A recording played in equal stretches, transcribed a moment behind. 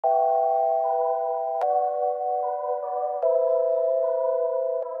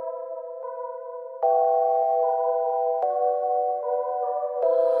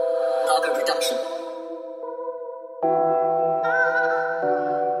production.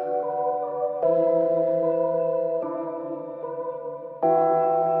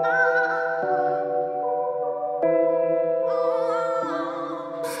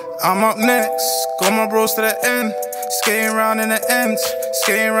 I'm up next, got my bros to the end. Skating round in the ends,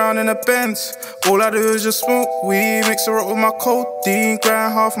 skating round in the bends. All I do is just smoke weed, mix it up with my codeine.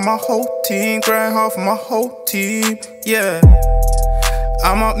 Grind half of my whole team, grind half of my whole team, yeah.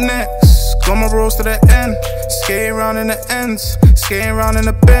 I'm up next, got my bros to the end. Skating round in the ends, skating round in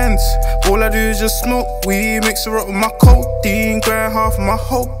the bends. All I do is just smoke weed, mix it up with my codeine. Grind half of my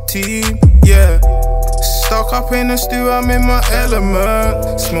whole team, yeah. Stuck up in the stew, I'm in my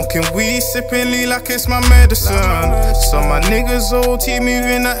element. Smoking weed, sipping lean like it's my medicine. Some my niggas OT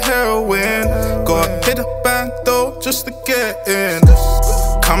moving that heroin. Gotta hit the bank though, just to get in.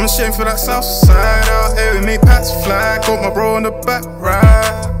 Coming straight for that south side, out here we make pats fly. Got my bro on the back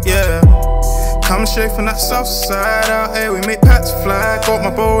ride, yeah. Coming straight from that south side, out here we make pats fly. Got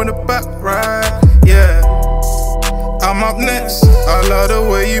my bro on the back ride, yeah. I'm up next, I love the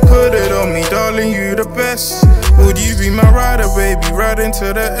way you put it on me, darling, you the best. Would you be my rider, baby, right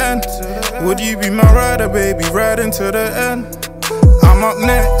into the end? Would you be my rider, baby, right into the end? I'm up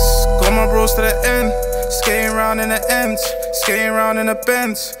next, got my bros to the end. Skating round in the ends, skating round in the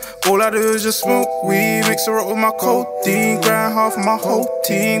bends. All I do is just smoke weed, mix it up with my codeine. Grind half of my whole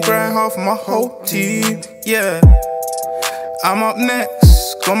team, grind half of my whole team, yeah. I'm up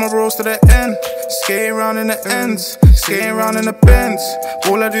next, got my bros to the end. Skating round in the ends, skating round in the bends.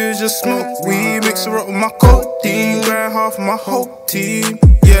 All I do is just smoke weed, mix it up with my codeine. Grind half of my whole team,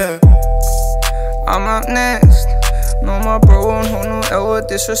 yeah. I'm up next. No, my bro won't hold no L with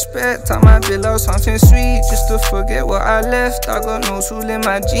disrespect. I might build out something sweet just to forget what I left. I got no tool in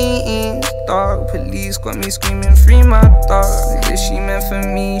my jeans, dog. Police got me screaming, free my dog. If she meant for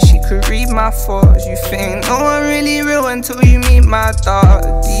me, she could read my thoughts. You think no one really real until you meet my dog.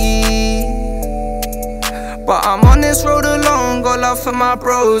 But I'm on this road alone, got love for my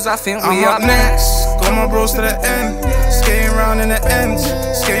bros, I think we I'm up next, got my bros to the end. Skating round in the ends,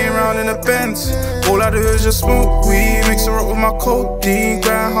 skating round in the bends. All I do is just smoke weed, mix it up with my codeine.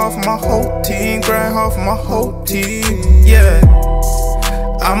 Grind half of my whole team, grind half of my whole team, yeah.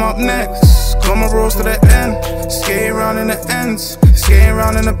 I'm up next, got my bros to the end. Skating round in the ends, skating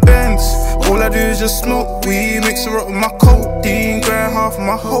round in the bends. All I do is just smoke weed, mix it up with my codeine. Grind half of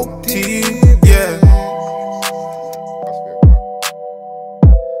my whole team, yeah.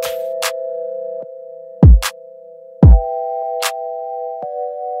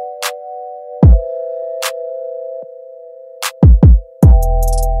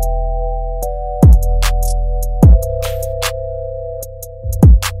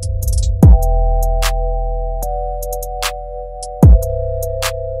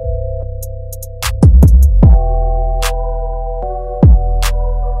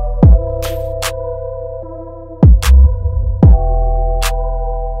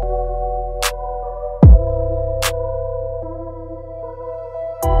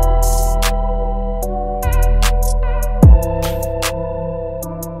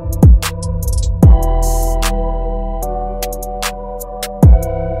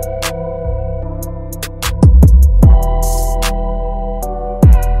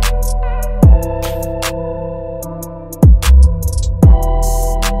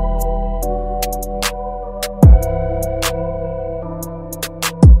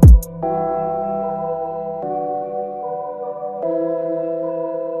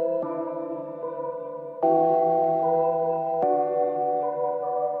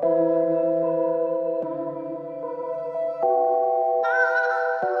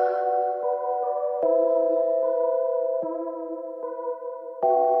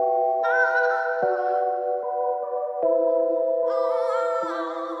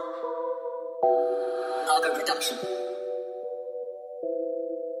 Production.